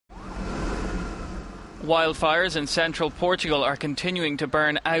Wildfires in central Portugal are continuing to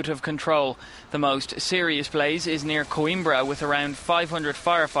burn out of control. The most serious blaze is near Coimbra, with around 500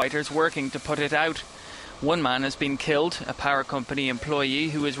 firefighters working to put it out. One man has been killed, a power company employee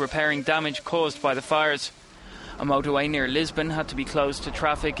who is repairing damage caused by the fires. A motorway near Lisbon had to be closed to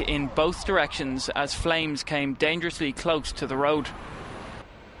traffic in both directions as flames came dangerously close to the road.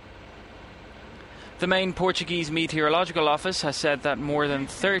 The main Portuguese meteorological office has said that more than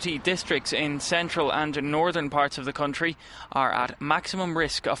 30 districts in central and northern parts of the country are at maximum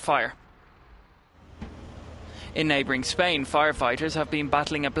risk of fire. In neighbouring Spain, firefighters have been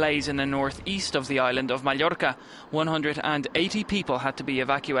battling a blaze in the northeast of the island of Mallorca. 180 people had to be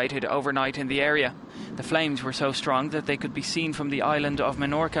evacuated overnight in the area. The flames were so strong that they could be seen from the island of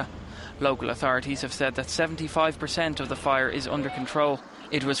Menorca. Local authorities have said that 75% of the fire is under control.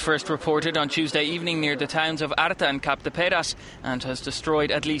 It was first reported on Tuesday evening near the towns of Arta and Cap de Peras and has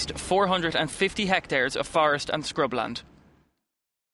destroyed at least 450 hectares of forest and scrubland.